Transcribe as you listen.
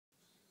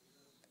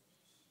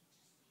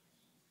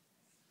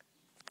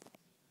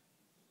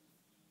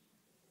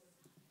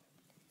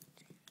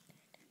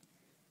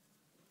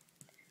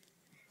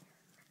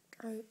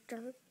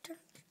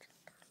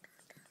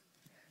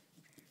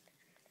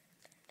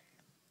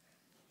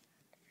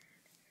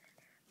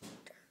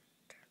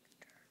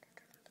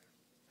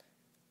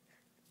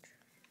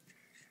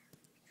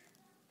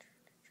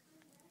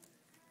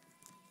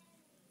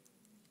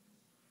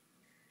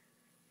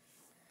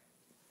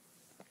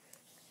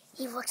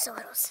He looks a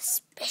little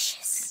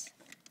suspicious.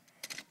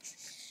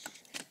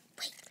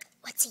 Wait,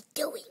 what's he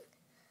doing?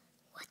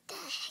 What the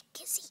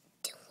heck is he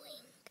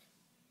doing?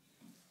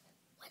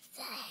 What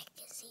the heck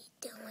is he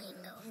doing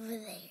over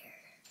there?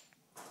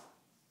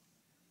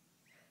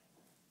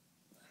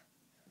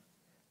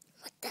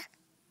 What the?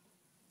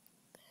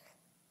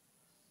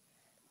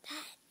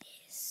 That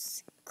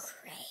is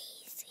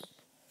crazy.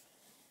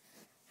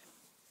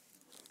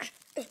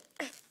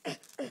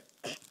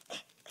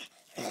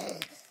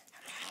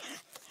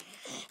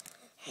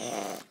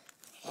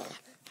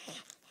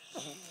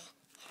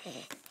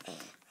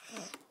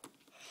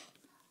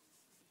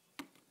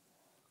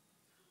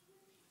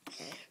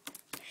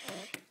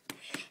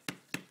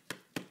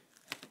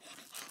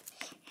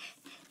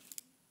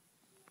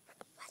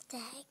 What the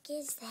heck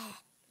is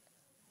that?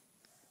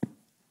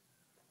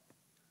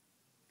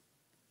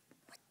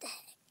 What the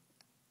heck?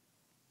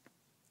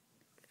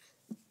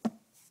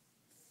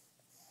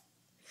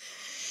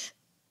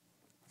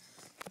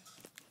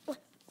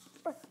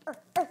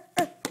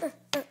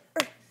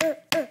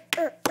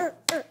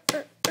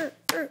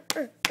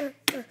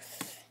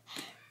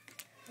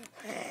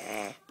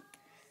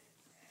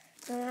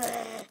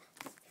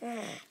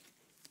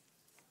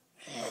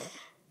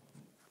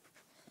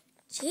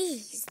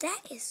 Jeez,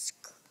 that is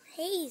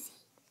crazy.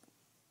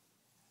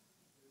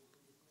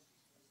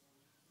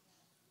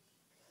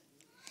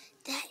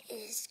 That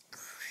is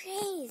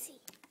crazy.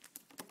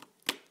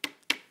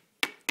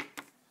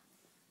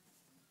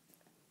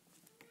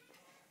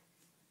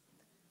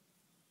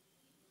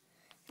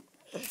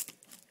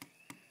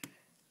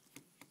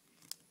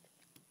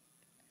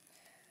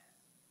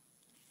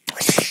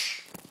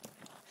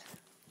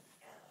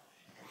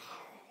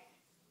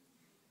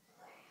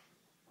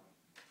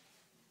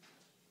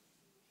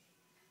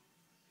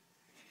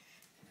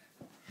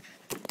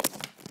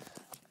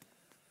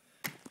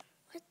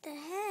 What the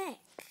heck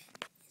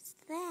is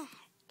that?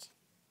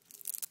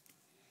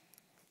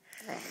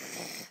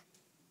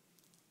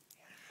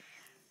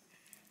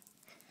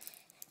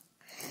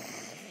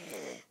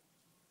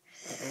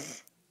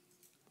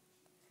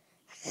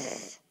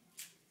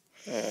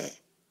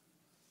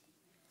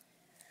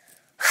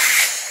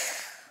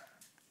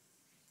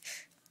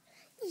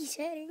 He's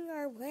heading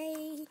our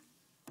way.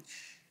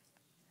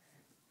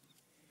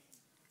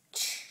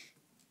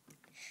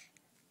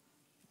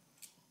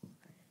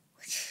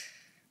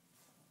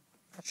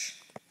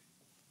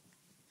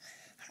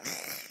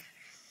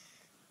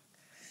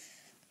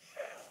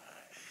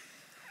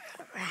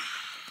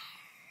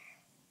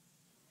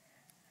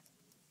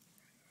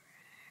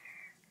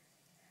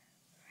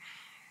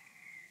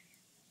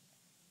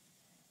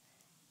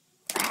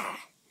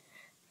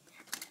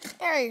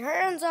 Hey,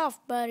 hands off,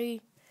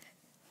 buddy.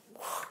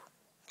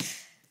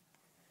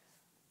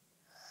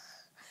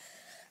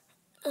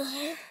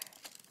 Ugh.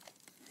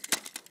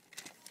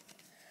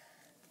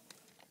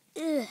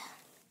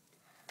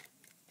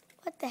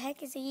 What the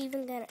heck is he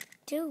even gonna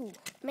do?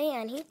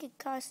 Man, he could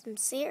cause some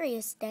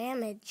serious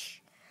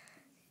damage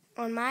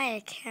on my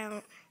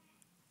account.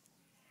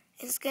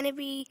 It's gonna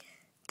be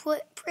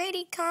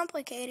pretty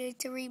complicated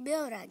to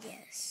rebuild, I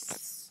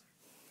guess.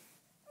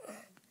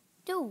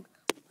 Dude,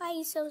 why are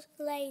you so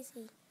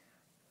lazy?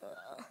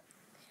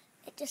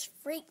 It just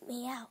freaked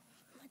me out.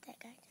 What that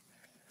guy did.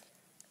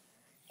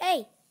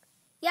 Hey,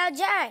 yo,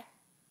 Jerry,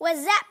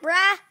 what's that,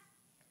 bruh?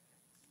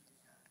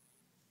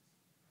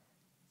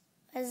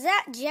 What's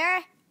that,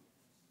 Jerry?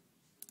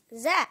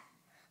 What's that?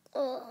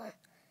 Oh,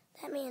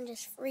 that man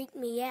just freaked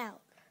me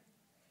out.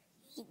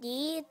 He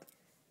did.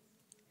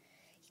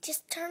 He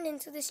just turned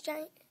into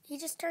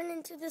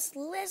this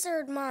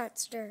lizard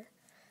monster.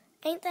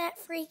 Ain't that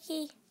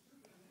freaky?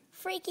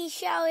 Freaky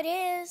show it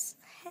is.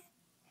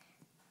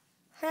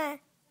 Huh?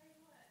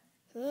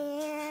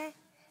 Yeah.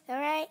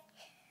 Alright.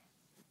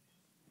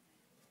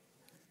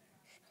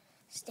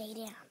 Stay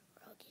down,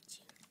 or I'll get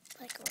you.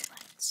 Like a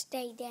robot.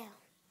 Stay down,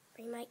 or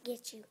he might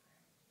get you.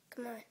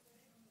 Come on.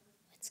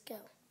 Let's go.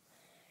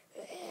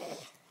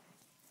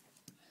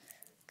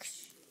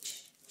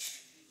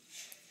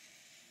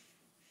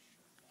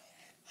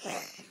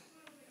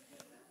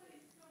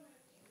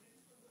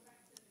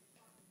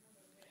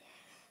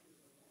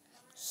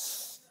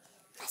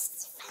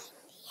 Must find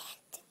the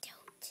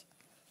antidote.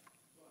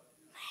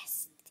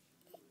 Must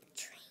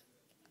drink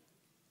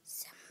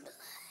some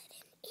blood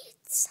and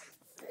eat some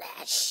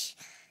flesh.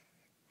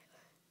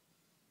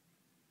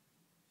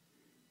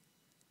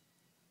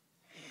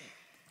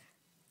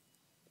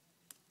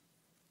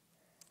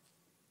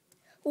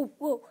 Oh,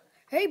 whoa.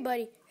 Hey,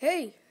 buddy.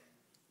 Hey.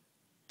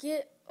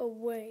 Get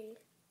away.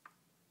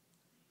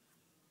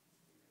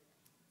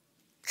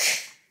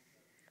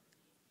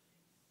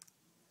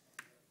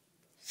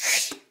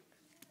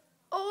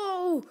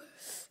 Oh.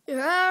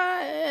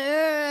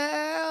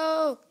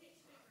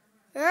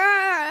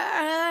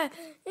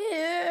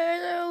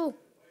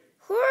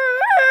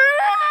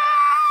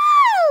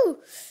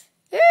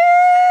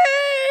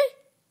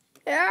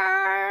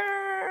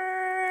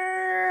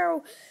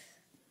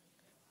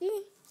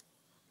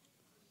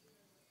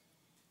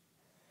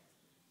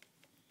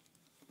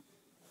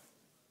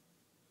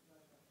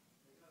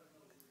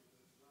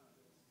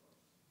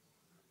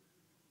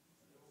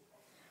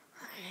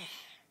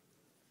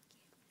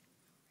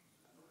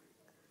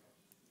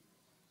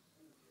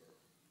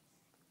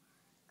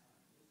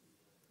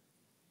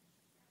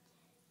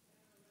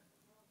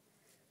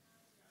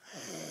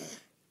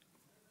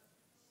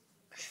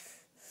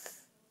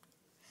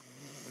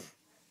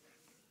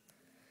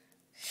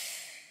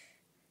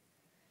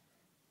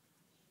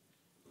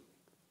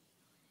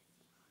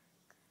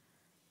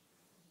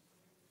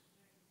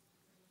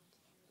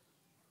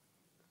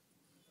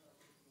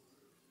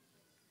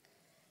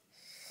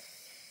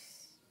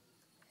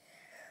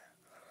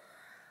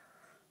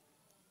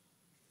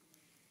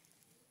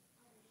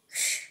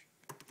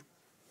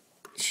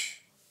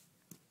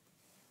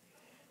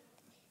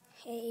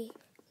 Hey,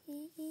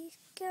 he's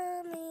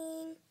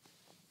coming.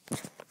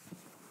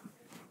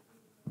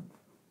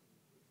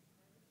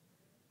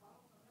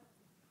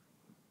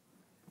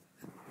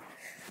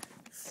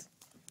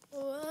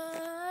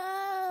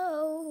 Whoa.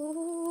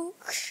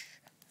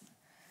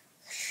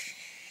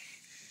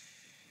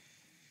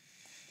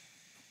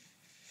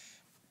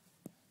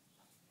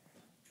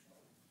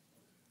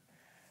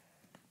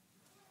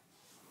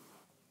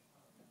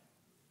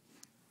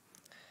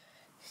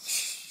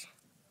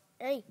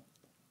 Hey,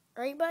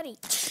 buddy.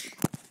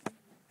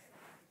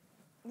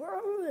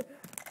 Whoa.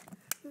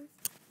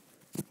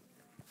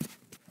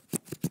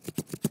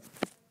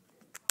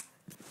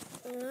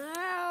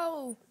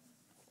 Ow.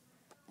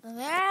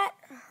 That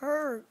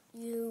hurt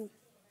you.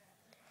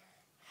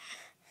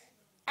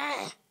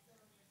 Ah.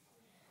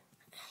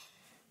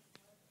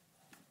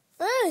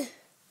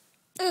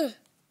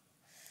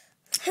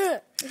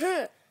 Take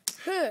that.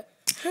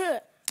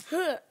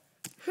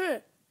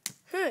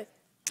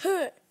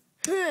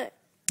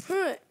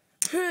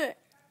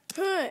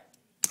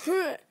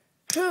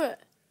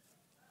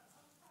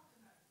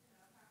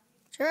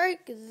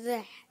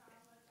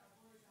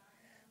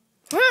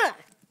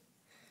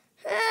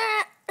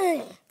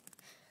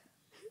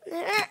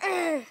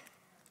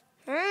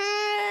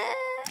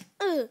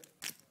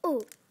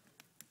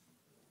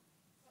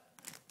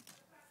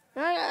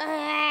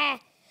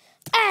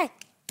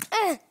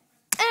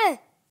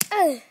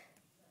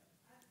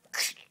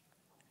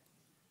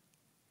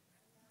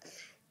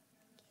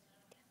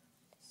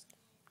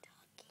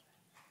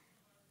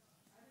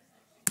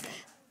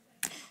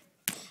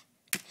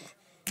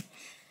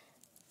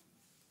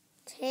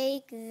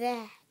 Take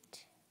that.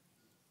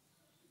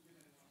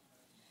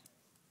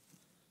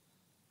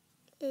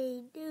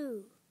 Hey,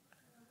 dude.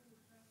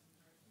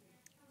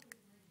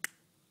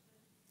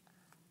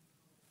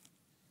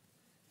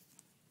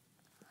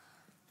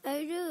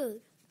 Hey,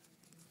 dude.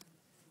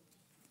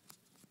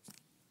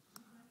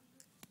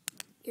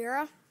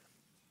 Yeah?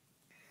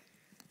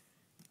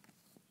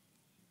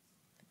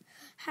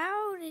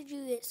 How did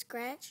you get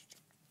scratched?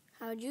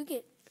 How'd you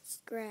get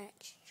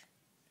scratched?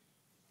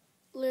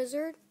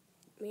 Lizard?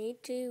 Me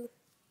too.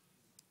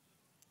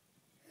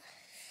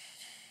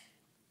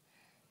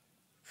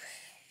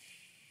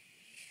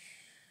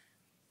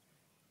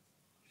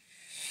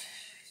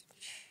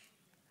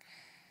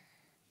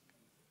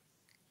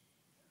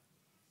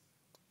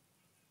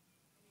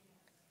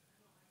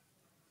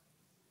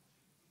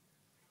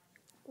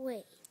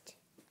 Wait.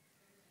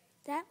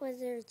 That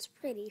lizard's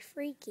pretty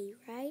freaky,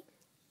 right?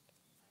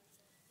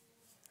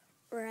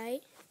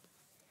 Right?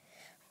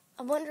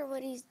 I wonder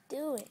what he's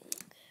doing.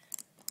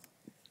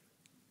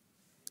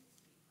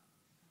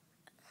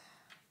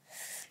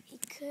 He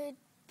could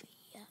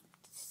be up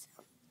to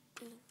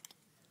something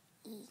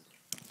evil.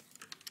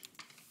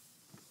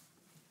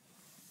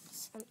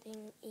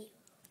 Something evil.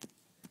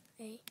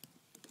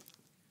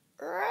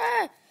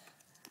 Right?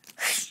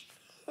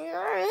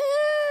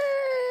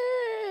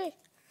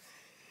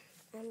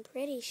 I'm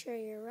pretty sure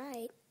you're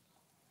right.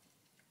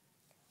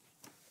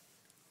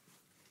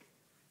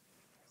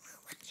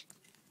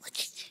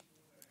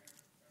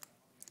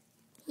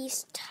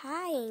 He's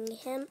tying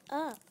him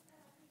up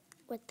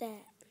with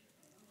that.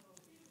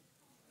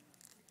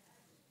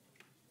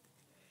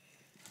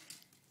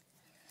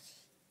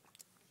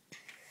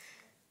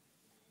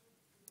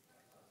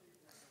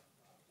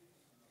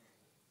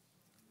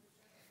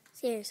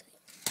 Seriously,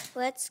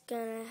 what's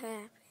gonna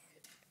happen?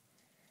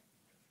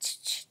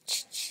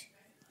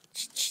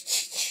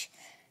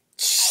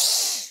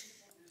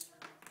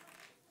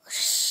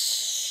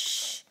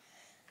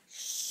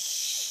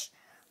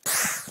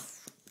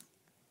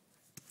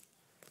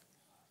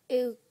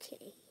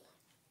 Okay.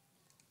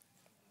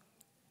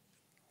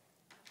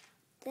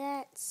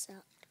 That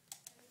sucked.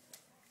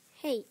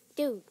 Hey,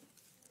 dude,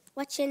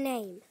 what's your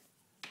name?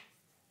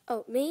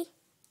 Oh, me?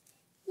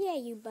 Yeah,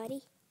 you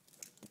buddy.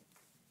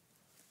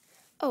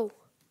 Oh,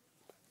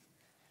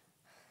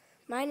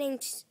 my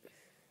name's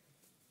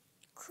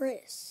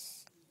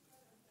Chris.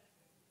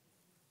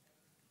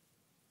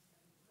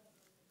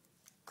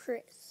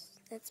 Chris,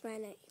 that's my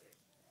name.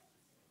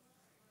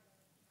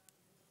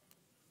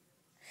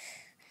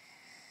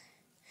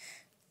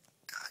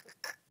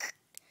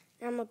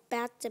 I'm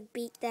about to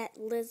beat that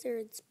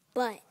lizard's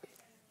butt.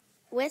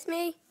 With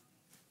me?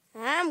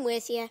 I'm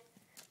with you.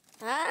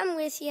 I'm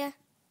with you.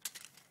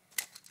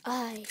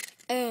 I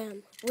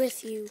am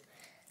with you.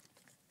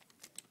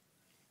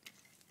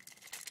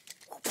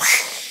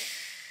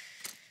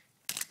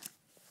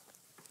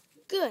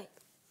 Good.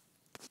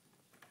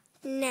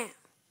 Now,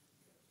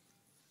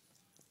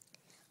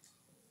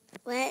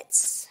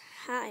 let's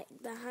hide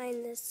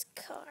behind this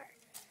truck.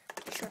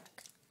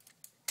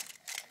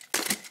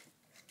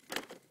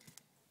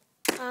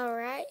 All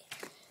right,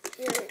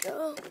 here we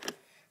go.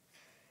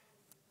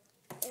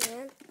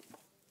 And